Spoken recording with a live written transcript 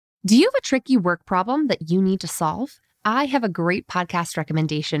Do you have a tricky work problem that you need to solve? I have a great podcast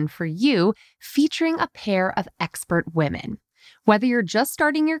recommendation for you featuring a pair of expert women. Whether you're just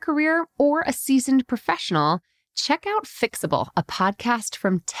starting your career or a seasoned professional, check out Fixable, a podcast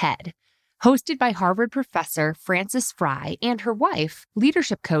from TED. Hosted by Harvard professor Frances Frei and her wife,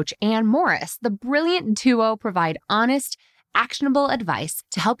 leadership coach Anne Morris, the brilliant duo provide honest, actionable advice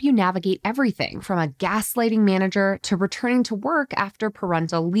to help you navigate everything from a gaslighting manager to returning to work after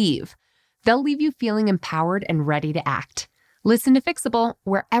parental leave. They'll leave you feeling empowered and ready to act. Listen to Fixable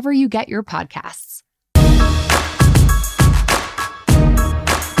wherever you get your podcasts.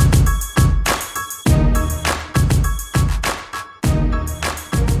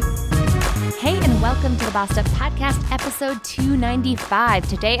 Hey, and welcome to the Bossed Up Podcast, episode 295.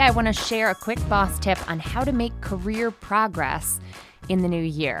 Today, I want to share a quick boss tip on how to make career progress in the new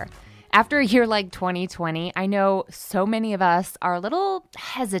year. After a year like 2020, I know so many of us are a little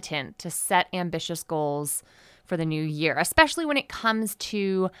hesitant to set ambitious goals for the new year, especially when it comes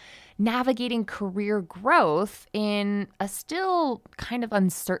to navigating career growth in a still kind of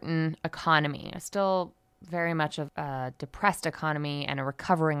uncertain economy, still very much of a depressed economy and a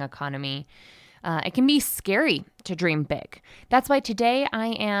recovering economy. It can be scary to dream big. That's why today I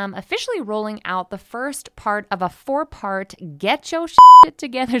am officially rolling out the first part of a 4-part Get Your Shit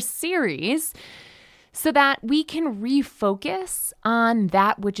Together series so that we can refocus on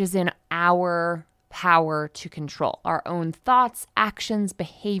that which is in our power to control, our own thoughts, actions,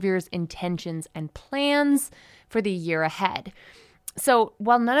 behaviors, intentions, and plans for the year ahead. So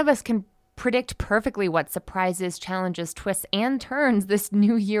while none of us can predict perfectly what surprises, challenges, twists, and turns this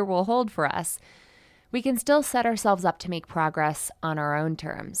new year will hold for us, we can still set ourselves up to make progress on our own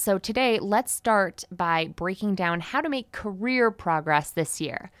terms. So today, let's start by breaking down how to make career progress this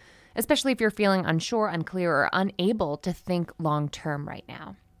year, especially if you're feeling unsure, unclear, or unable to think long-term right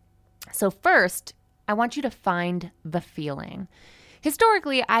now. So first, I want you to find the feeling.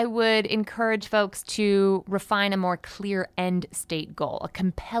 Historically, I would encourage folks to refine a more clear end state goal, a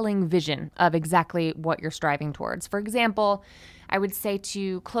compelling vision of exactly what you're striving towards. For example, I would say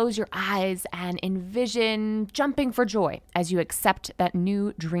to close your eyes and envision jumping for joy as you accept that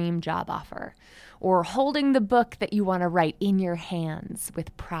new dream job offer, or holding the book that you want to write in your hands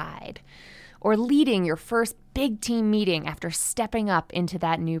with pride, or leading your first big team meeting after stepping up into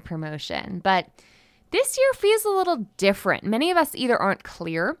that new promotion. But this year feels a little different. Many of us either aren't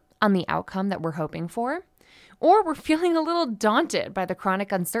clear on the outcome that we're hoping for, or we're feeling a little daunted by the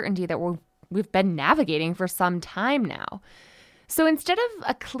chronic uncertainty that we've been navigating for some time now. So instead of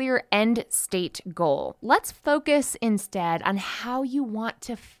a clear end state goal, let's focus instead on how you want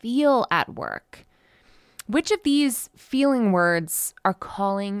to feel at work. Which of these feeling words are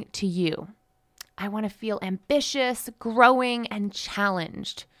calling to you? I want to feel ambitious, growing, and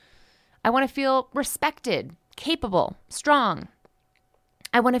challenged. I want to feel respected, capable, strong.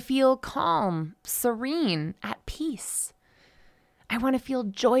 I want to feel calm, serene, at peace. I want to feel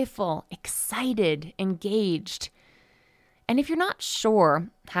joyful, excited, engaged. And if you're not sure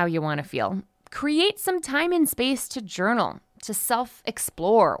how you want to feel, create some time and space to journal, to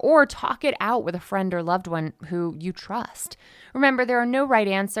self-explore, or talk it out with a friend or loved one who you trust. Remember, there are no right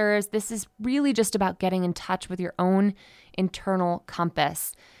answers. This is really just about getting in touch with your own internal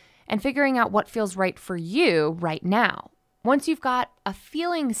compass and figuring out what feels right for you right now. Once you've got a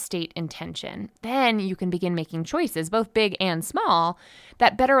feeling state intention, then you can begin making choices, both big and small,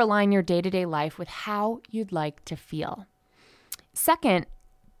 that better align your day-to-day life with how you'd like to feel. Second,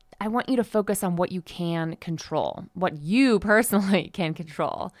 I want you to focus on what you can control, what you personally can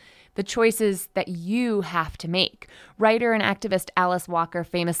control, the choices that you have to make. Writer and activist Alice Walker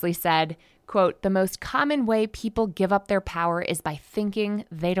famously said, quote, "The most common way people give up their power is by thinking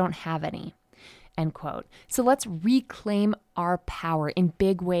they don't have any," end quote. So let's reclaim our power in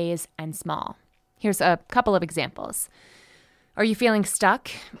big ways and small. Here's a couple of examples. Are you feeling stuck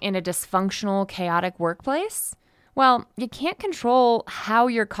in a dysfunctional, chaotic workplace? Well, you can't control how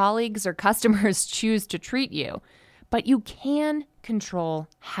your colleagues or customers choose to treat you, but you can control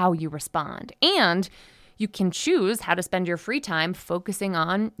how you respond. And you can choose how to spend your free time focusing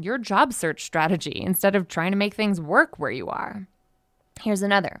on your job search strategy instead of trying to make things work where you are. Here's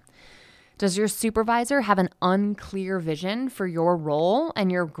another. Does your supervisor have an unclear vision for your role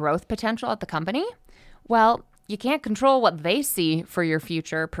and your growth potential at the company? Well, you can't control what they see for your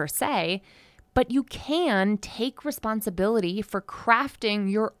future per se, but you can take responsibility for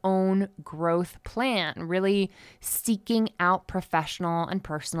crafting your own growth plan, really seeking out professional and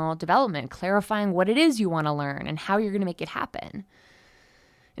personal development, clarifying what it is you want to learn and how you're going to make it happen.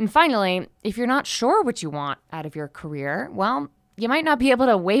 And finally, if you're not sure what you want out of your career, well, you might not be able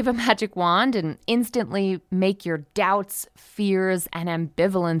to wave a magic wand and instantly make your doubts, fears, and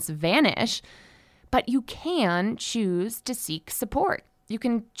ambivalence vanish, but you can choose to seek support. You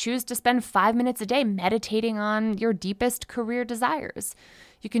can choose to spend 5 minutes a day meditating on your deepest career desires.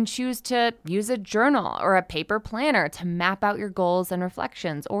 You can choose to use a journal or a paper planner to map out your goals and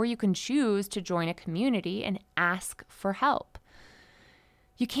reflections, or you can choose to join a community and ask for help.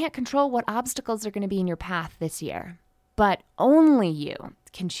 You can't control what obstacles are going to be in your path this year, but only you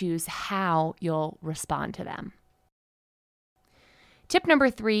can choose how you'll respond to them. Tip number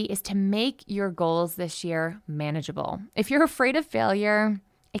 3 is to make your goals this year manageable. If you're afraid of failure,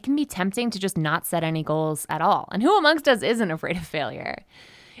 it can be tempting to just not set any goals at all. And who amongst us isn't afraid of failure?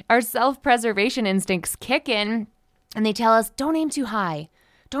 Our self-preservation instincts kick in and they tell us, don't aim too high.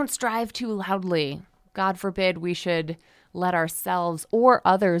 Don't strive too loudly. God forbid we should let ourselves or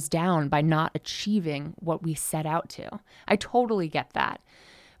others down by not achieving what we set out to. I totally get that.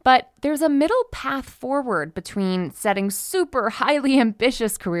 But there's a middle path forward between setting super highly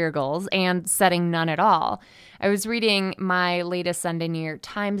ambitious career goals and setting none at all. I was reading my latest Sunday New York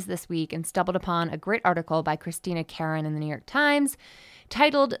Times this week and stumbled upon a great article by Christina Karen in the New York Times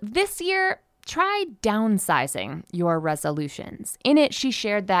titled, "This Year, Try Downsizing Your Resolutions." In it, she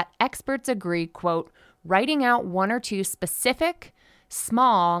shared that experts agree, quote, writing out 1 or 2 specific,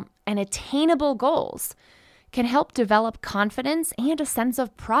 small, and attainable goals can help develop confidence and a sense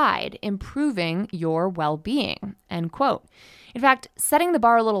of pride, improving your well-being, end quote. In fact, setting the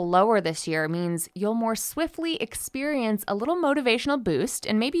bar a little lower this year means you'll more swiftly experience a little motivational boost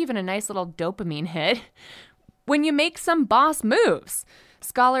and maybe even a nice little dopamine hit when you make some boss moves.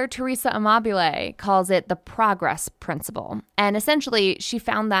 Scholar Teresa Amabile calls it the progress principle. And essentially, she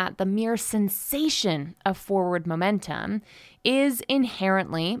found that the mere sensation of forward momentum is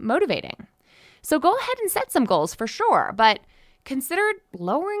inherently motivating. So go ahead and set some goals for sure, but consider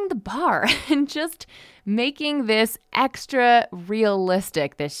lowering the bar and just making this extra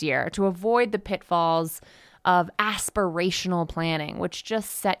realistic this year to avoid the pitfalls of aspirational planning, which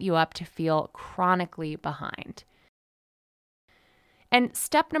just set you up to feel chronically behind. And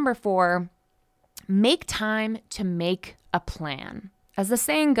step number 4, make time to make a plan. As the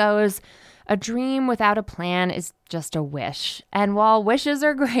saying goes, a dream without a plan is just a wish. And while wishes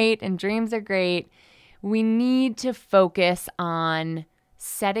are great and dreams are great, we need to focus on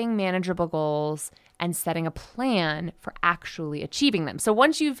setting manageable goals and setting a plan for actually achieving them. So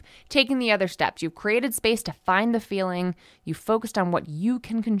once you've taken the other steps, you've created space to find the feeling, you've focused on what you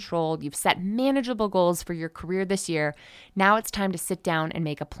can control, you've set manageable goals for your career this year, now it's time to sit down and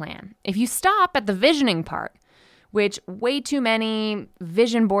make a plan. If you stop at the visioning part, which way too many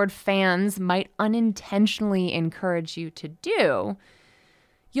vision board fans might unintentionally encourage you to do,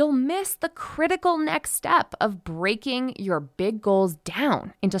 you'll miss the critical next step of breaking your big goals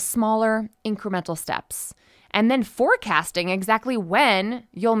down into smaller, incremental steps, and then forecasting exactly when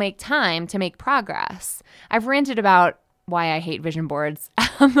you'll make time to make progress. I've ranted about why I hate vision boards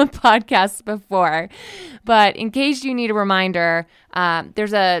on the podcast before, but in case you need a reminder,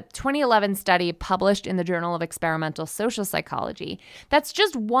 there's a 2011 study published in the Journal of Experimental Social Psychology. That's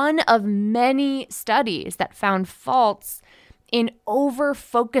just one of many studies that found faults in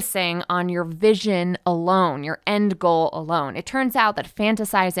over-focusing on your vision alone, your end goal alone. It turns out that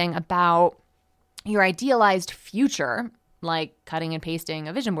fantasizing about your idealized future, like cutting and pasting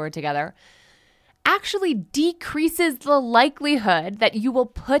a vision board together, actually decreases the likelihood that you will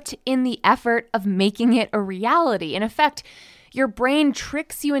put in the effort of making it a reality. In effect, your brain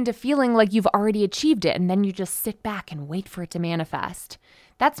tricks you into feeling like you've already achieved it, and then you just sit back and wait for it to manifest.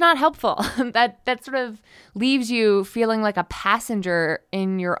 That's not helpful. That sort of leaves you feeling like a passenger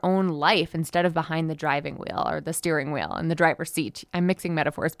in your own life instead of behind the driving wheel or the steering wheel and the driver's seat. I'm mixing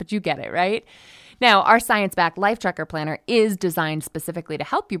metaphors, but you get it, right? Now, our science-backed Life Tracker Planner is designed specifically to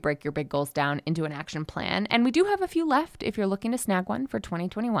help you break your big goals down into an action plan, and we do have a few left if you're looking to snag one for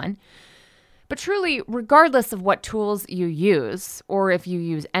 2021. But truly, regardless of what tools you use, or if you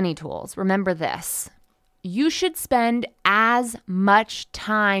use any tools, remember this. You should spend as much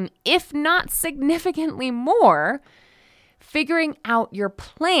time, if not significantly more, figuring out your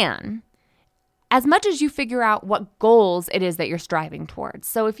plan as much as you figure out what goals it is that you're striving towards.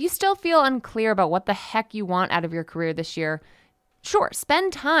 So if you still feel unclear about what the heck you want out of your career this year, sure,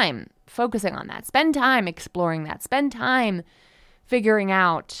 spend time focusing on that. Spend time exploring that. Spend time figuring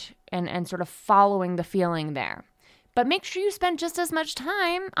out and sort of following the feeling there. But make sure you spend just as much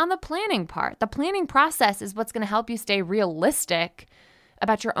time on the planning part. The planning process is what's going to help you stay realistic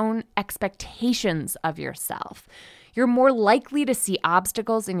about your own expectations of yourself. You're more likely to see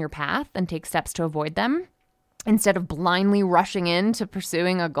obstacles in your path and take steps to avoid them. instead of blindly rushing into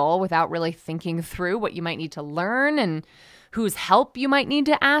pursuing a goal without really thinking through what you might need to learn and whose help you might need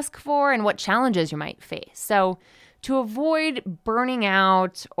to ask for and what challenges you might face. So to avoid burning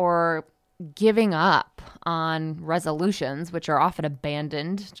out or giving up on resolutions, which are often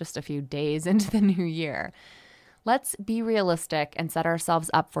abandoned just a few days into the new year, let's be realistic and set ourselves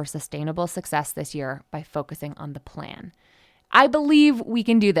up for sustainable success this year by focusing on the plan. I believe we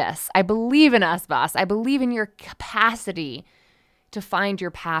can do this. I believe in us, boss. I believe in your capacity to find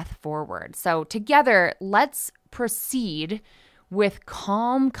your path forward. So together, let's proceed with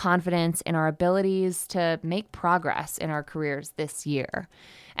calm confidence in our abilities to make progress in our careers this year.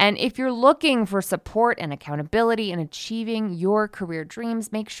 And if you're looking for support and accountability in achieving your career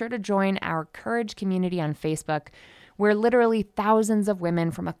dreams, make sure to join our Courage community on Facebook, where literally thousands of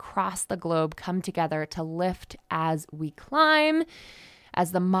women from across the globe come together to lift as we climb,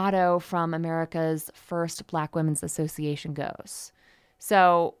 as the motto from America's first Black Women's Association goes.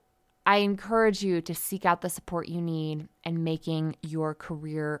 So I encourage you to seek out the support you need and making your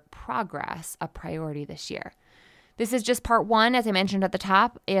career progress a priority this year. This is just part one, as I mentioned at the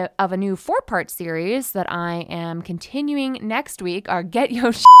top, of a new 4-part series that I am continuing next week, our Get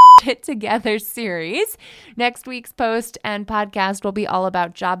Yo Shit Together series. Next week's post and podcast will be all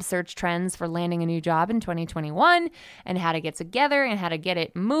about job search trends for landing a new job in 2021 and how to get together and how to get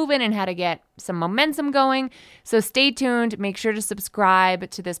it moving and how to get some momentum going. So stay tuned. Make sure to subscribe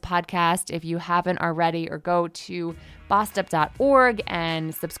to this podcast if you haven't already, or go to bossedup.org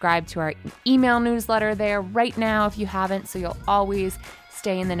and subscribe to our email newsletter there right now if you haven't, so you'll always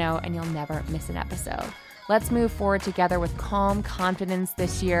stay in the know and you'll never miss an episode. Let's move forward together with calm confidence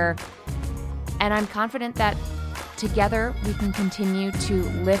this year. And I'm confident that together we can continue to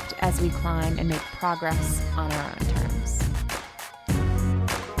lift as we climb and make progress on our own.